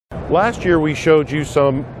Last year we showed you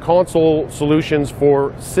some console solutions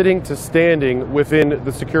for sitting to standing within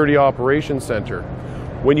the Security Operations Center.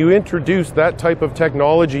 When you introduce that type of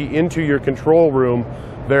technology into your control room,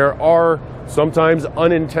 there are sometimes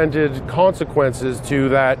unintended consequences to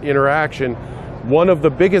that interaction. One of the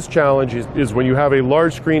biggest challenges is when you have a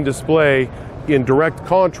large screen display in direct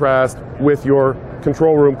contrast with your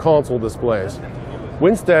control room console displays.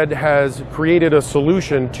 Winstead has created a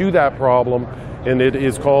solution to that problem, and it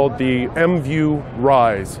is called the MView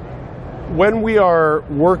Rize. When we are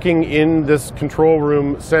working in this control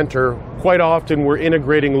room center, quite often we're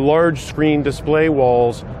integrating large screen display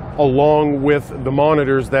walls along with the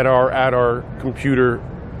monitors that are at our computer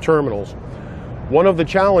terminals. One of the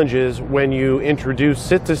challenges when you introduce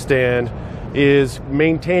sit-to-stand is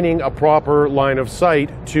maintaining a proper line of sight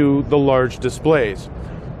to the large displays.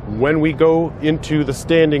 When we go into the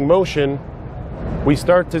standing motion, we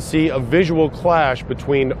start to see a visual clash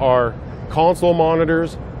between our console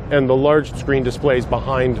monitors and the large screen displays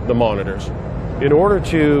behind the monitors. In order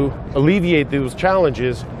to alleviate those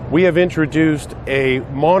challenges, we have introduced a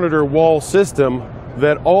monitor wall system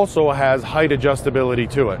that also has height adjustability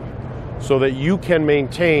to it, so that you can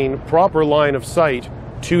maintain proper line of sight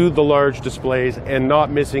to the large displays and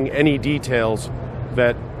not missing any details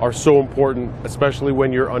that are so important, especially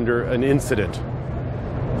when you're under an incident.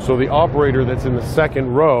 So the operator that's in the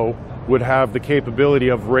second row would have the capability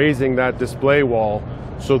of raising that display wall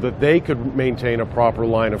so that they could maintain a proper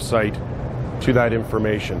line of sight to that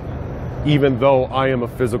information, even though I am a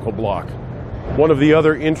physical block. One of the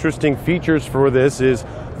other interesting features for this is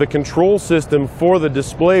the control system for the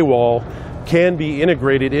display wall can be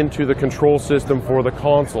integrated into the control system for the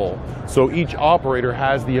console. So each operator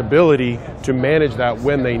has the ability to manage that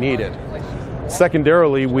when they need it.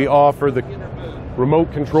 Secondarily, we offer the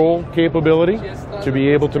remote control capability to be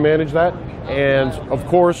able to manage that. And of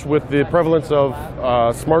course, with the prevalence of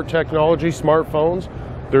smart technology, smartphones,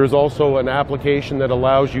 there's also an application that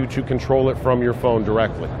allows you to control it from your phone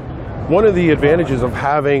directly. One of the advantages of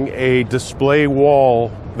having a display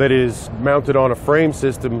wall that is mounted on a frame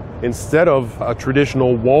system instead of a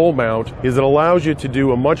traditional wall mount is it allows you to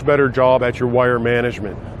do a much better job at your wire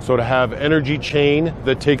management. So to have energy chain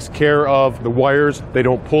that takes care of the wires, they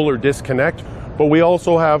don't pull or disconnect. But we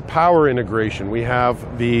also have power integration. We have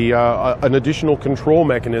an additional control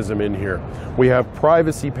mechanism in here. We have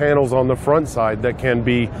privacy panels on the front side that can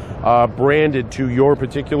be branded to your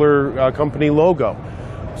particular company logo.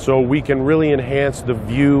 So we can really enhance the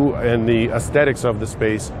view and the aesthetics of the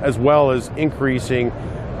space, as well as increasing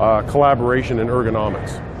collaboration and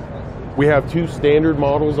ergonomics. We have two standard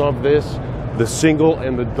models of this, the single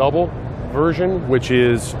and the double version, which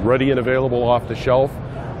is ready and available off the shelf.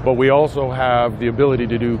 But we also have the ability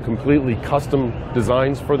to do completely custom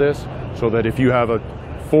designs for this, so that if you have a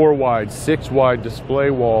 4-wide, 6-wide display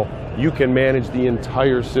wall, you can manage the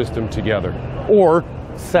entire system together, or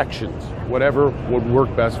sections, whatever would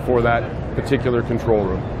work best for that particular control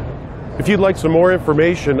room. If you'd like some more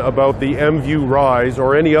information about the MView Rize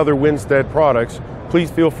or any other Winstead products, please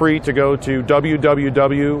feel free to go to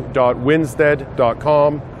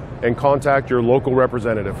www.winstead.com and contact your local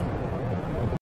representative.